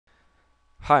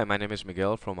Hi, my name is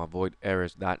Miguel from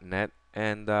avoiderrors.net,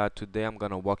 and today I'm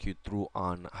going to walk you through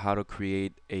on how to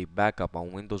create a backup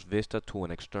on Windows Vista to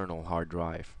an external hard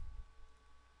drive.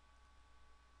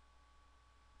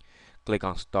 Click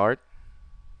on Start,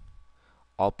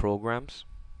 All Programs,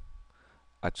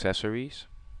 Accessories,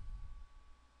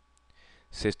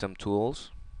 System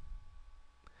Tools,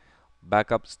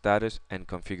 Backup Status and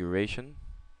Configuration.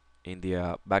 In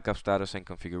the Backup Status and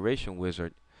Configuration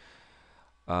wizard,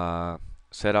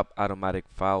 set up Automatic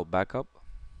File Backup.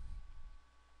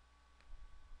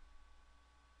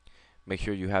 Make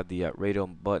sure you have the radio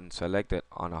button selected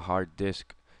on a hard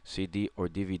disk, CD, or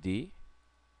DVD.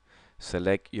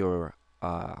 Select your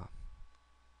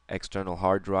external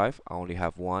hard drive. I only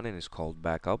have one and it's called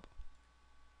backup.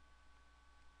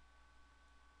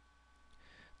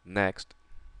 Next,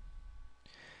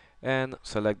 and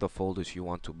select the folders you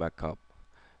want to backup.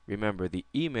 Remember, the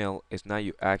email is not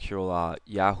your actual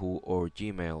Yahoo or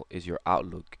Gmail, is your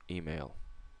Outlook email.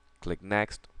 Click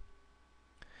Next.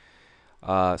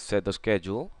 Set the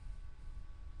schedule.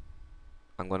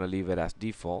 I'm going to leave it as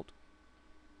default.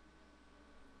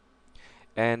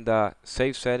 And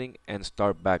save setting and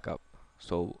start backup.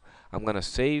 So I'm going to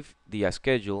save the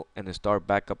schedule and start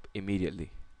backup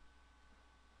immediately.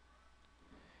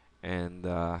 And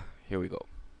here we go.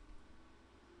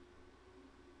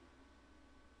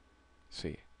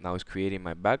 See, now it's creating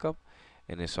my backup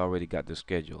and it's already got the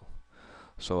schedule.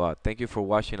 So thank you for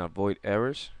watching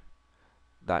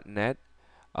avoiderrors.net.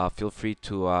 Feel free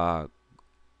to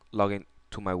log in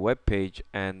to my webpage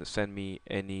and send me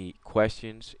any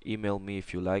questions. Email me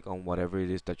if you like on whatever it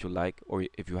is that you like, or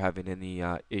if you're having any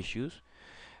issues,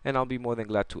 and I'll be more than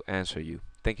glad to answer you.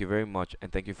 Thank you very much,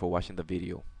 and thank you for watching the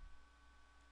video.